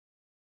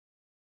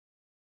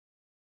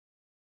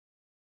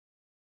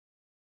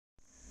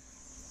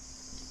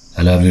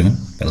Hello everyone,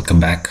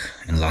 welcome back.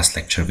 In last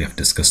lecture we have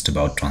discussed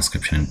about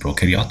transcription in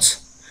prokaryotes.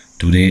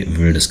 Today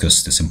we will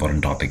discuss this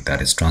important topic,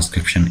 that is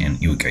transcription in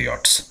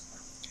eukaryotes.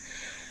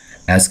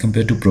 As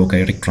compared to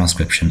prokaryotic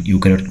transcription,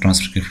 eukaryotic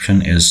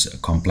transcription is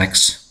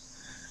complex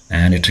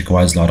and it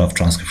requires a lot of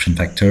transcription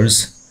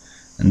factors.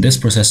 And this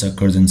process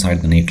occurs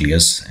inside the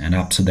nucleus, and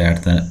after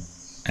that the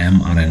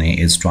mRNA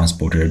is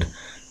transported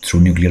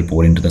through nuclear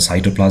pore into the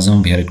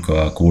cytoplasm, where it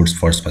codes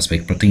for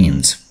specific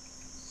proteins.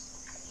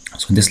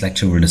 So in this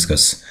lecture we'll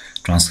discuss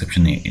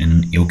transcription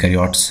in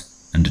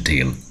eukaryotes in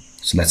detail.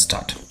 So let's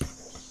start.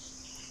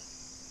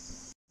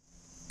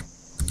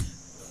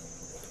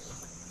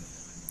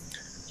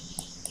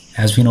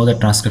 As we know that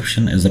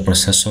transcription is the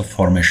process of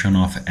formation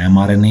of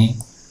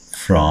mRNA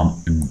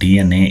from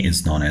DNA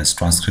is known as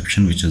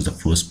transcription, which is the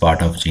first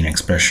part of gene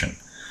expression.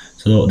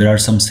 So there are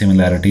some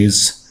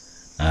similarities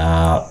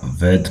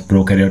with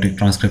prokaryotic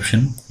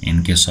transcription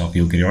in case of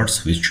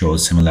eukaryotes, which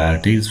shows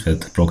similarities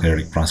with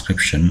prokaryotic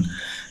transcription.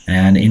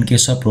 And in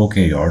case of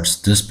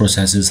prokaryotes, this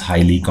process is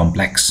highly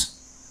complex.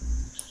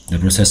 The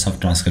process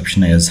of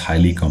transcription is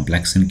highly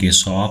complex in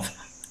case of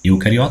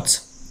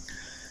eukaryotes,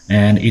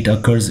 and it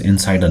occurs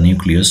inside the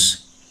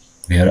nucleus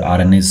where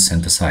RNA is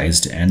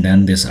synthesized, and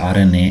then this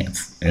RNA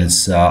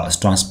is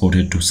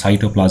transported to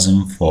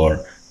cytoplasm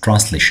for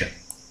translation.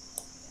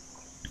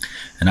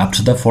 And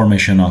after the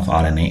formation of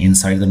RNA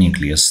inside the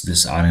nucleus,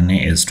 this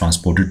RNA is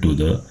transported to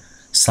the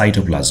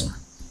cytoplasm.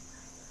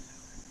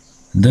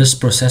 This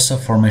process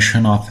of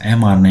formation of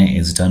mRNA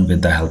is done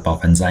with the help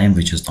of enzyme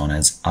which is known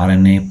as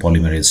RNA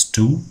Polymerase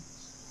II,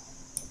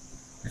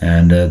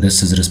 and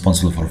this is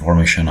responsible for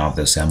formation of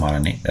this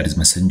mRNA, that is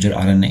messenger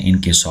RNA.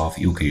 In case of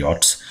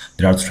eukaryotes,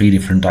 there are three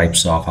different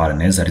types of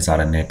RNAs, that is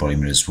RNA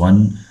Polymerase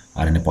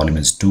I, RNA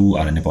Polymerase II,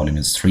 RNA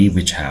Polymerase III,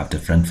 which have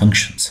different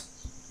functions.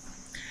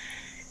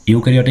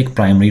 Eukaryotic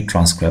primary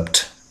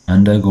transcript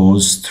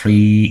undergoes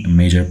three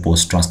major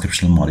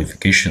post-transcriptional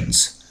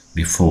modifications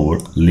before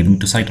leaving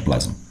to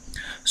cytoplasm.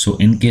 So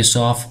in case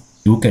of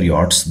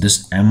eukaryotes,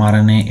 this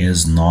mRNA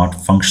is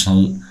not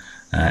functional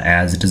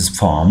as it is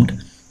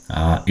formed.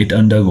 It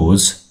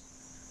undergoes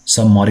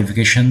some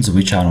modifications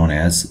which are known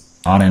as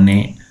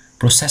RNA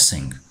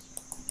processing.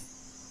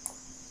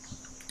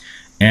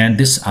 And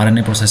this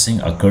RNA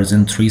processing occurs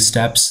in three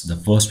steps. The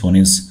first one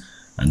is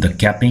the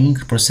capping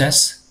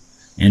process,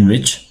 in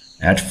which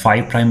at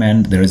 5'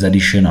 end there is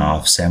addition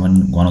of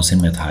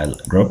 7-guanosine methyl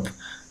group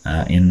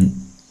in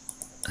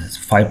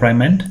 5'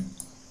 end.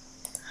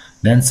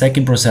 Then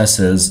second process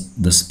is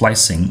the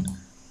splicing,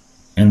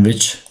 in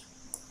which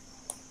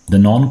the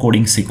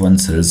non-coding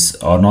sequences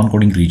or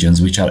non-coding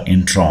regions which are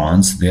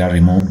introns, they are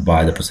removed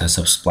by the process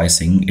of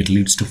splicing. It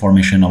leads to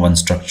formation of one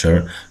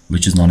structure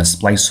which is known as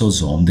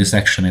spliceosome. This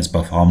action is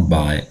performed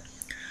by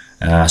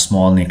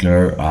small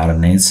nuclear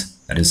RNAs,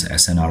 that is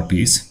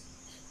SNRPs,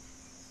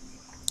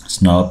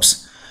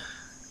 SNRPs.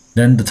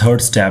 Then the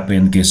third step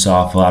in case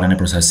of RNA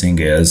processing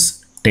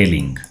is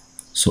tailing.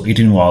 So it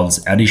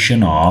involves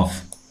addition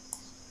of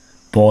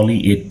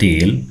poly A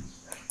tail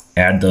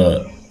at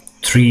the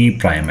 3'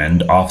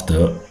 end of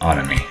the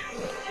RNA.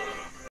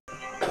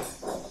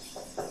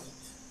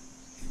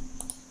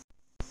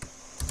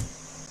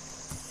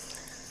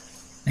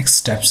 Next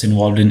steps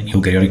involved in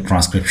eukaryotic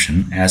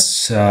transcription.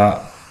 As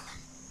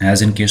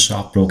in case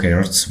of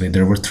prokaryotes, where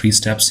there were three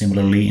steps,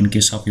 similarly in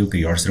case of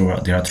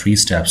eukaryotes there are three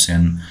steps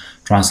in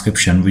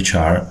transcription, which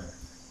are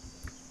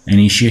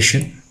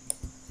initiation,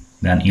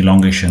 then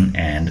elongation,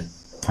 and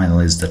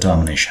finally is the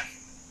termination.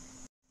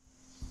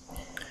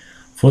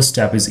 First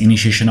step is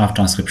initiation of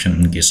transcription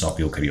in case of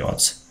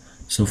eukaryotes.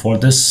 So for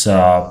this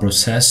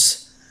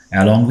process,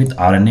 along with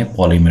RNA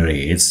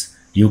polymerase,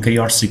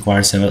 eukaryotes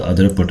require several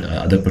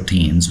other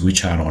proteins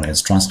which are known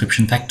as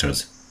transcription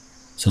factors.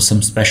 So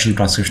some special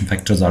transcription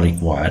factors are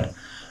required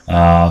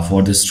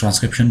for this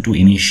transcription to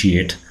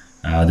initiate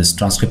this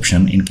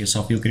transcription in case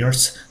of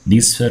eukaryotes.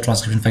 These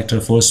transcription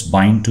factors first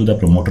bind to the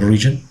promoter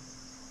region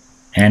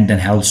and then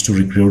helps to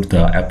recruit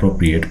the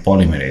appropriate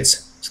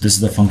polymerase. So this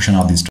is the function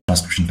of these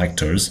transcription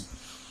factors.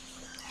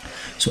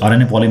 So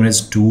RNA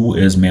Polymerase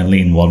II is mainly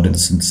involved in the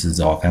synthesis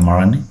of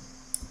mRNA.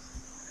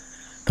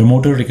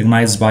 Promoter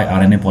recognized by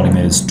RNA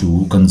Polymerase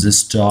II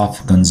consists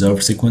of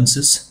conserved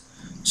sequences.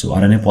 So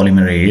RNA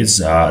Polymerase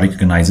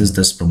recognizes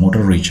this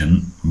promoter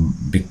region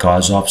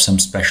because of some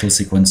special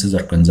sequences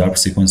or conserved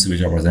sequences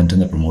which are present in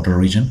the promoter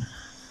region.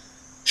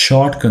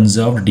 Short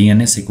conserved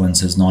DNA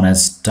sequences known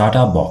as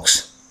data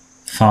box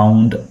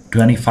found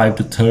 25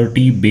 to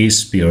 30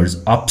 base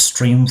pairs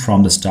upstream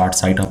from the start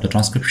site of the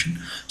transcription.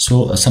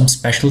 So some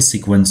special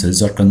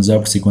sequences or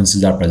conserved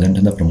sequences are present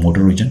in the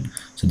promoter region.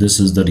 So this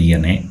is the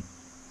DNA,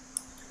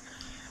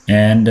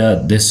 and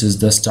this is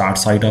the start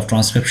site of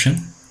transcription.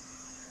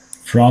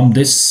 From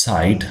this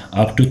site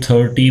up to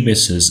 30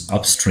 bases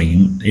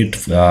upstream, it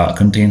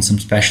contains some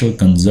special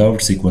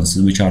conserved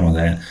sequences which are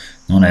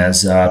known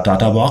as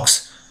data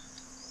box,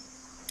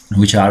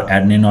 which are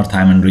adenine or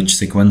thymine rich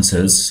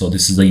sequences. So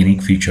this is the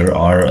unique feature,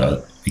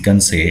 or we can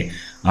say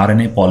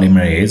RNA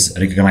polymerase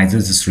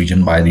recognizes this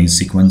region by these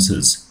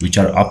sequences, which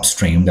are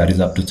upstream, that is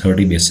up to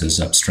 30 bases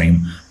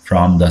upstream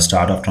from the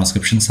start of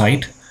transcription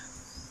site.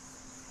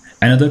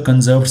 Another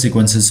conserved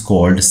sequence is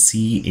called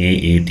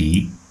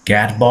CAAT,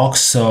 cat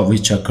box,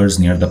 which occurs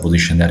near the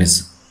position that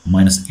is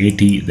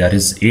 -80, that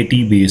is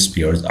 80 base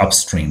pairs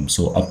upstream.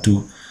 So up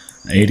to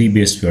 80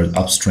 base pairs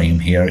upstream,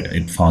 here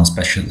it found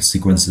special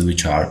sequences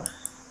which are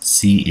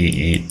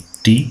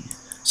CAAT.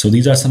 So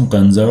these are some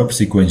conserved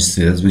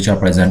sequences which are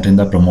present in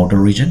the promoter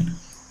region,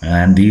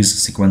 and these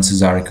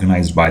sequences are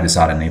recognized by this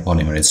RNA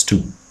polymerase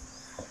II.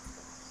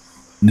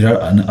 There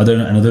are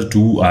another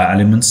two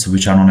elements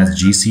which are known as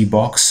GC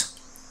box,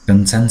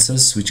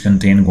 consensus, which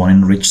contain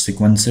guanine-rich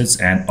sequences,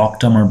 and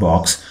octamer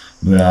box,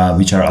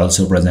 which are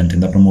also present in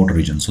the promoter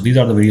region. So these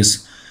are the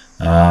various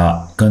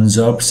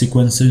conserved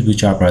sequences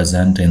which are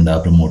present in the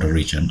promoter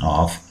region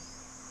of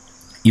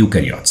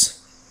eukaryotes.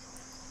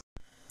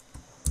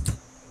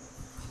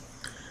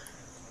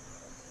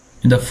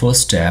 In the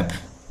first step,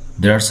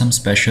 there are some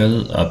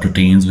special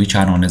proteins which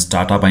are known as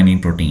data binding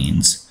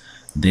proteins.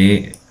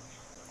 They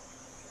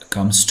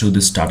comes to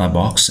this data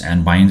box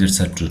and binds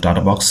itself to the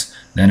data box.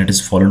 Then it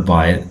is followed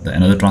by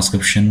another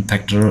transcription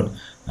factor,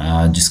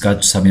 जिसका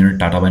subunit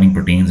data binding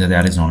proteins है,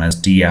 that is known as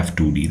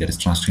TF2D, that is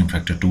transcription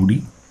factor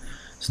 2D.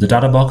 So the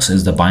data box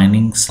is the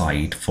binding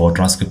site for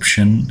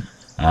transcription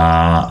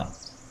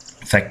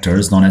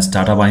factors known as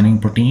data binding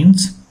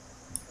proteins,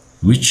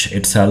 which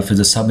itself is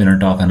a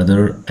subunit of another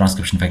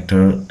transcription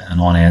factor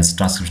known as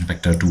transcription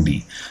factor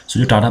 2D. So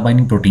the data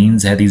binding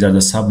proteins, these are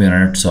the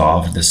subunits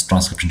of this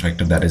transcription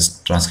factor, that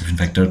is transcription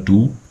factor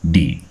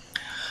 2D.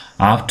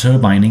 After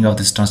binding of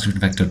this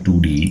transcription factor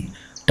 2D,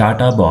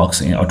 data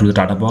box or to the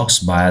data box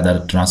by the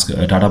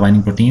data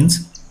binding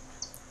proteins,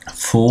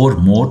 4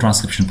 more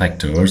transcription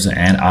factors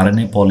and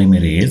RNA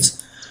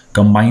polymerase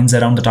combines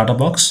around the data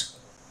box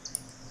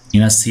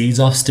in a series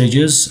of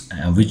stages,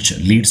 which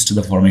leads to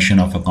the formation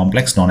of a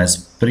complex known as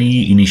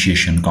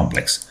pre-initiation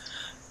complex.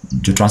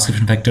 जो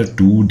transcription factor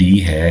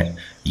 2D है,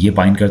 ये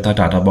bind करता है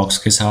data box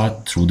के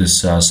साथ through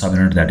this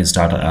subunit, that is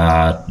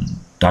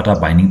data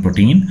binding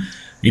protein.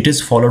 It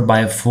is followed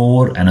by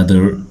 4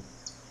 another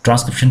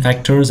transcription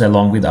factors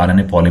along with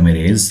RNA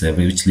polymerase,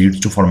 which leads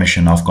to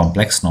formation of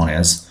complex known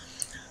as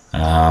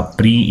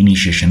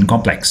pre-initiation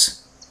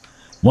complex.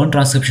 One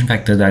transcription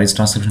factor, that is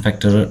transcription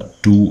factor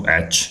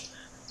 2H,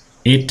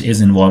 it is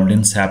involved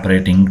in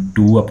separating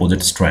 2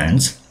 opposite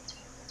strands.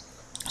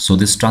 So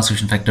this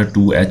transcription factor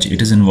 2H,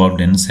 it is involved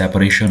in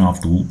separation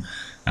of 2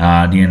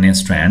 DNA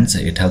strands.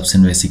 It helps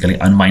in basically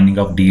unbinding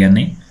of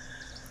DNA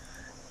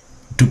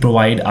to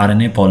provide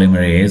RNA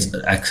polymerase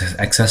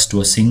access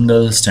to a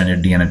single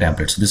standard DNA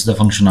template. So this is the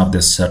function of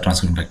this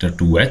transcription factor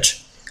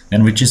 2H,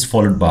 and which is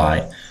followed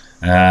by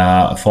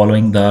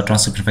following the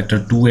transcription factor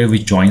 2A,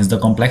 which joins the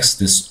complex,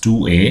 this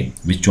 2A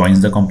which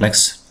joins the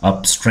complex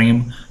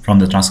upstream from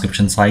the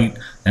transcription site,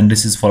 and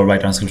this is followed by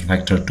transcription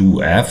factor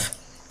 2F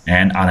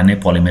and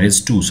RNA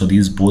polymerase II. So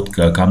these both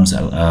comes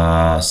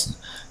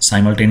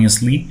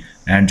simultaneously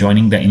and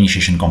joining the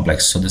initiation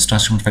complex. So this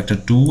transcription factor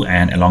 2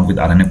 and along with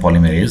RNA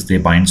polymerase, they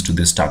binds to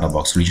this data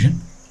box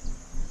region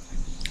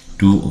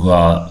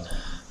to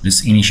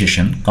this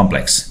initiation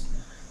complex.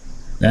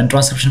 Then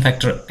transcription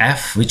factor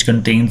F, which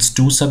contains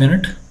 2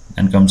 subunits,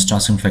 and comes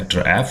transcription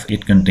factor F.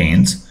 It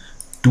contains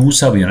 2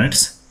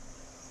 subunits.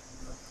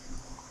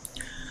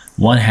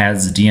 One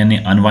has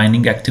DNA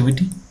unbinding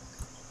activity.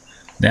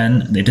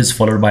 Then it is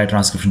followed by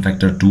transcription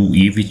factor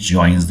 2E, which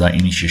joins the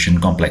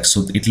initiation complex.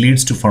 So it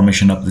leads to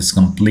formation of this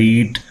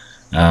complete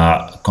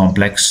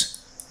complex,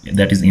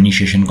 that is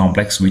initiation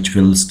complex, which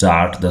will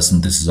start the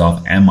synthesis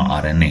of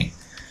mRNA.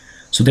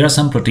 So there are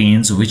some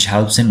proteins which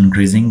helps in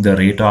increasing the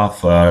rate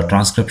of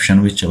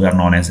transcription, which are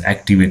known as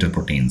activator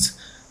proteins.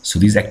 So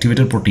these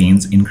activator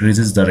proteins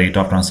increases the rate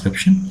of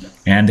transcription,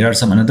 and there are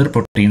some another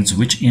proteins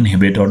which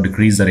inhibit or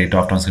decrease the rate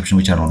of transcription,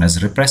 which are known as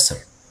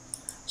repressor.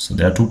 So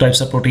there are 2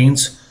 types of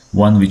proteins,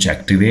 one which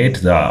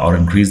activate or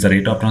increase the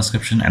rate of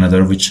transcription,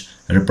 another which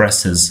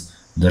represses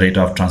the rate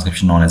of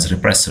transcription, known as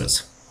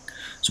repressors.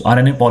 So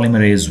RNA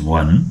polymerase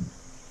 1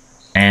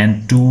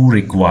 and 2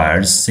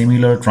 requires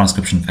similar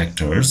transcription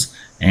factors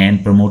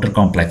and promoter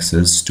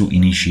complexes to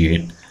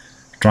initiate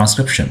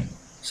transcription.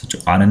 So जो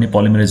RNA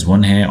polymerase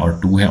 1 है और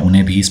 2 है,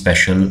 उन्हें भी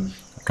special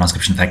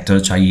transcription factor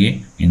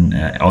चाहिए in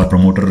or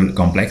promoter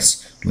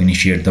complex to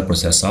initiate the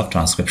process of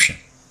transcription.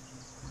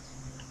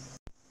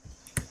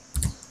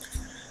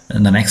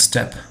 And the next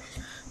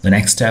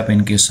step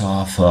in case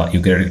of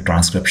eukaryotic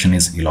transcription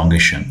is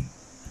elongation.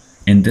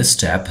 In this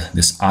step,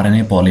 this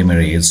RNA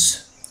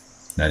polymerase,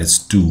 that is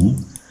 2,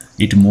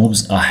 it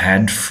moves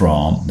ahead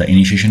from the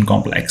initiation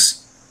complex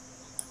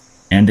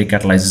and they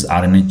catalyzes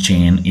RNA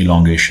chain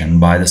elongation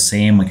by the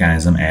same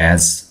mechanism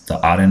as the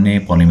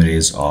RNA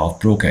polymerase of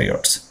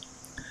prokaryotes.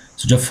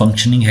 So the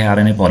functioning है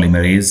RNA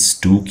polymerase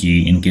 2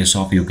 की in case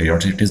of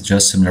eukaryotes, it is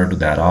just similar to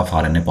that of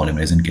RNA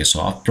polymerase in case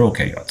of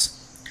prokaryotes.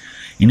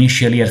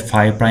 Initially at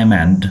 5'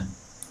 end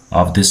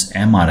of this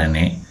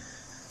mRNA,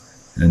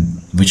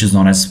 which is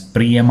known as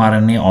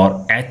pre-mRNA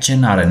or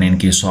HNRNA in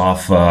case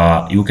of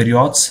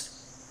eukaryotes.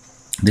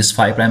 This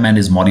 5' end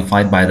is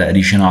modified by the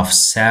addition of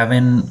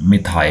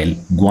 7-methyl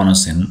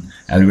guanosine,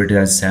 abbreviated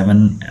as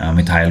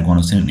 7-methyl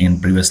guanosine. In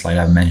previous slide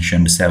I've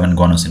mentioned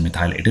 7-guanosine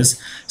methyl. It is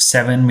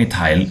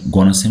 7-methyl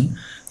guanosine.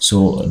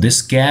 So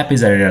this cap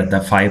is added at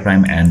the 5'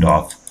 end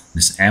of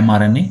this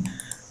mRNA.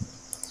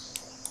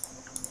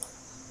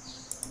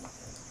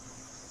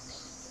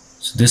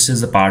 So this is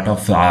the part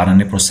of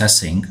RNA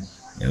processing,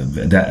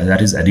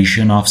 that is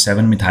addition of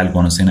 7-methyl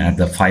guanosine at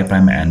the 5'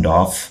 end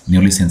of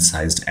newly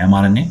synthesized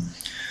mRNA.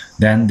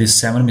 Then this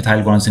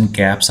 7-methyl guanosine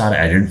caps are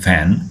added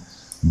when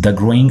the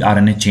growing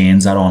RNA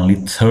chains are only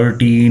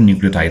 30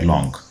 nucleotide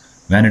long.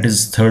 When it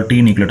is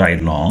 30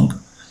 nucleotide long,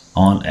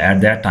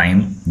 at that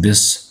time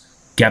this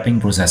capping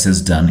process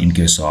is done in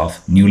case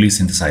of newly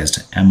synthesized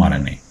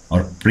mRNA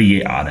or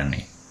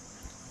pre-RNA.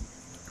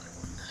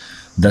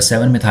 The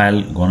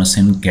 7-methyl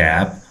guanosine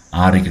cap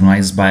are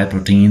recognized by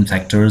protein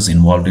factors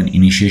involved in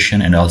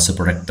initiation and also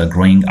protect the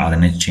growing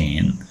RNA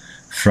chain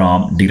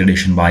from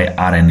degradation by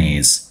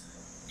RNAs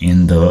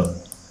in the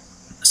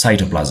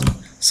cytoplasm.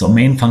 So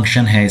main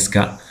function है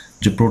इसका,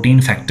 जो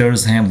protein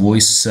factors हैं वो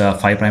इस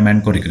 5'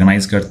 and को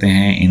recognise करते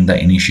हैं in the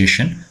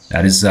initiation,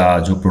 that is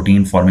जो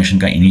प्रोटीन फॉर्मेशन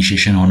का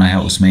इनिशिएशन होना है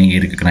उसमें ये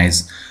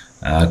रिकॉग्नाइज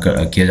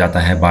किया जाता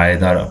है बाय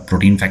द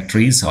प्रोटीन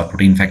फैक्टरीज और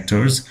protein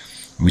factors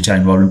which are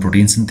involved in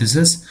protein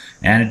synthesis,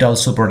 and it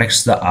also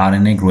protects the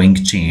RNA growing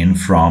chain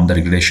from the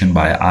degradation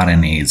by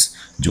RNAs.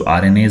 जो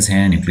RNAs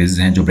हैं, nucleases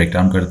हैं जो break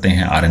down करते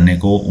हैं RNA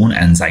को, उन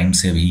enzyme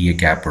से भी ये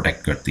cap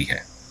protect करती है.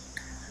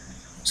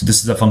 So this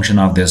is the function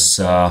of this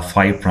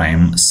 5'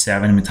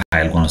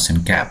 7-methyl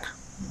guanosine cap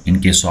in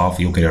case of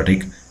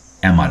eukaryotic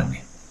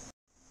mRNA.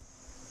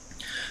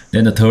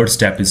 Then the third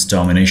step is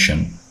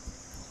termination.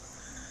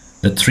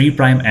 The 3'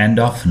 end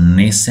of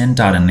nascent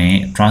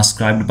RNA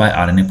transcribed by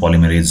RNA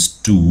polymerase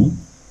II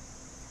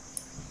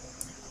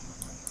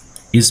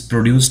is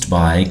produced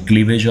by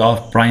cleavage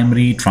of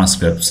primary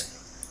transcripts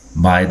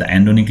by the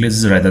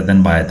endonucleases rather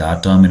than by the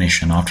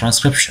termination of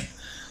transcription.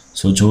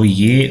 So जो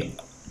ये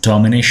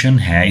termination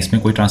है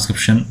इसमें कोई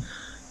transcription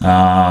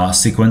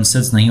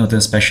sequences नहीं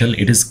होते special.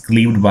 It is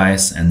cleaved by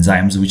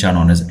enzymes which are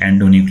known as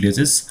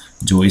endonucleases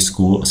जो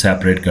इसको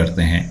separate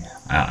करते हैं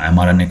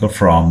mRNA को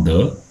from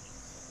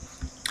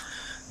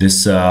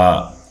this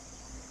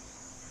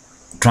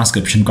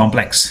transcription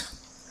complex.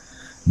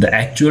 The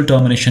actual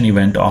termination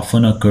event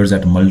often occurs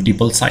at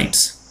multiple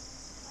sites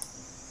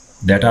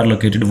that are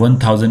located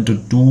 1000 to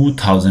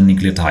 2000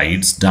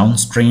 nucleotides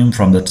downstream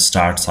from the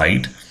start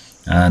site.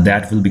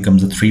 That will become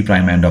the 3'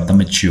 end of the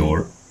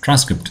mature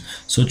transcript.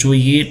 So जो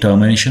ये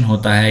termination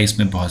होता है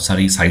इसमें बहुत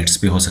सारी sites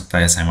पे हो सकता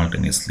है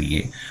simultaneously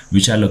ये,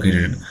 which are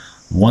located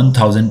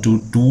 1000 to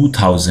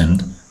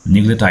 2000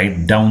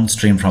 nucleotide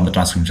downstream from the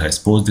transcription site.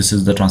 Suppose this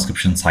is the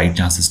transcription site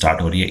जहाँ से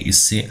start हो रही है,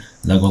 इससे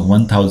लगभग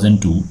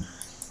 1000 to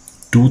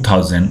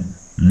 2000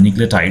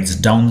 nucleotides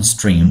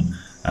downstream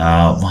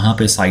वहाँ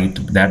पे site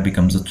that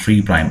becomes the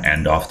 3'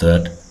 end of the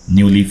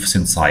newly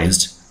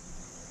synthesized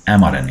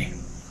mRNA.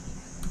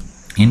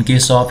 In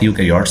case of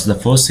eukaryotes, the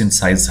first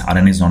synthesized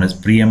RNA is known as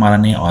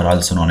pre-mRNA or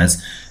also known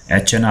as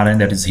HNRNA,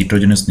 that is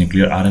heterogeneous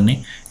nuclear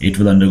RNA. It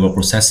will undergo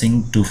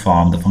processing to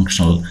form the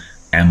functional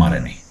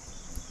mRNA.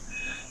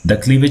 The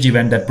cleavage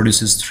event that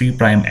produces 3'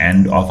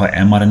 end of a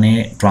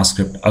mRNA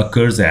transcript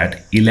occurs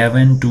at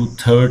 11 to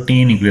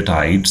 30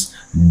 nucleotides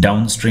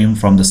downstream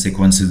from the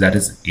sequences, that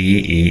is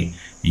AA,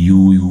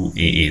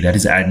 UUAA, that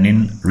is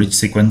adenine rich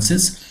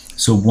sequences.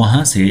 So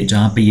वहाँ से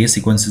जहाँ पे ये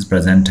sequences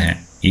present हैं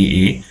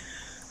AA,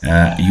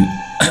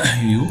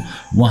 U,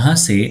 वहाँ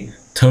से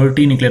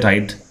 30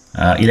 nucleotide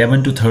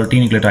 11 to 30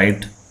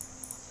 nucleotide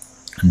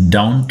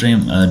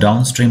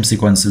downstream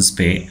sequences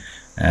पे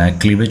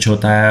cleavage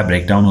होता है,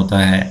 breakdown होता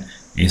है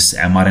इस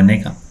mRNA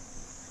का.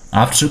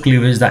 After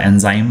cleavage, the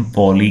enzyme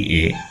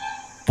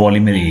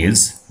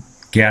polymerase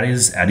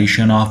carries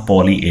addition of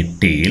poly A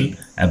tail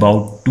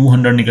about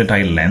 200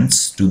 nucleotide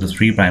lengths to the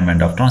 3'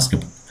 end of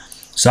transcript.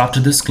 So after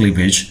this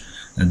cleavage,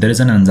 there is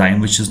an enzyme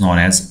which is known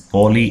as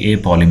poly A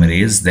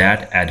polymerase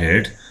that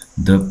added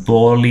the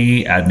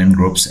polyadenine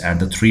groups at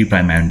the 3'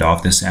 end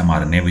of this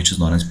mRNA, which is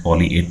known as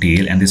poly A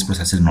tail, and this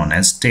process is known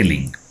as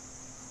tailing.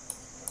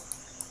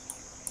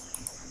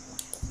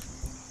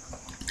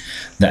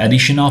 The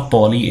addition of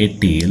poly A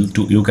tail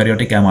to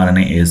eukaryotic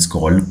mRNA is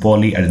called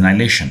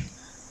polyadenylation.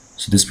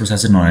 So this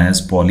process is known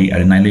as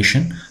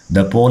polyadenylation.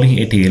 The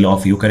poly A tail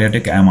of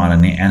eukaryotic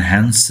mRNA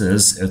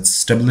enhances its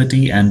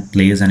stability and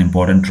plays an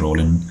important role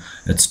in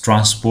its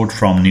transport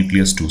from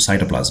nucleus to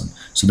cytoplasm.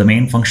 So the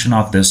main function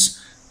of this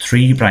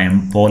 3'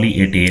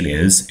 poly A tail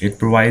is it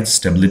provides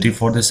stability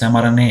for this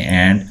mRNA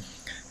and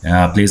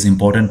plays an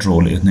important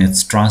role in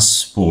its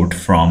transport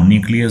from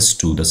nucleus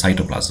to the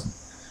cytoplasm.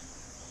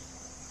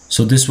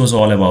 So this was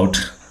all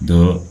about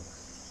the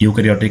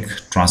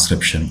eukaryotic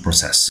transcription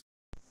process.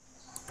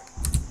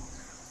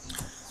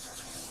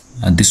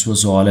 This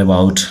was all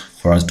about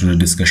for us today's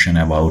discussion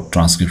about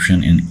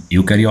transcription in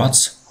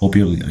eukaryotes. Hope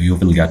you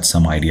will get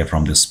some idea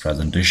from this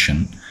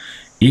presentation.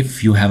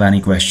 If you have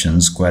any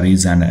questions,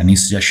 queries, and any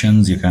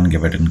suggestions, you can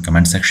give it in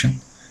comment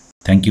section.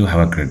 Thank you. Have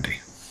a great day.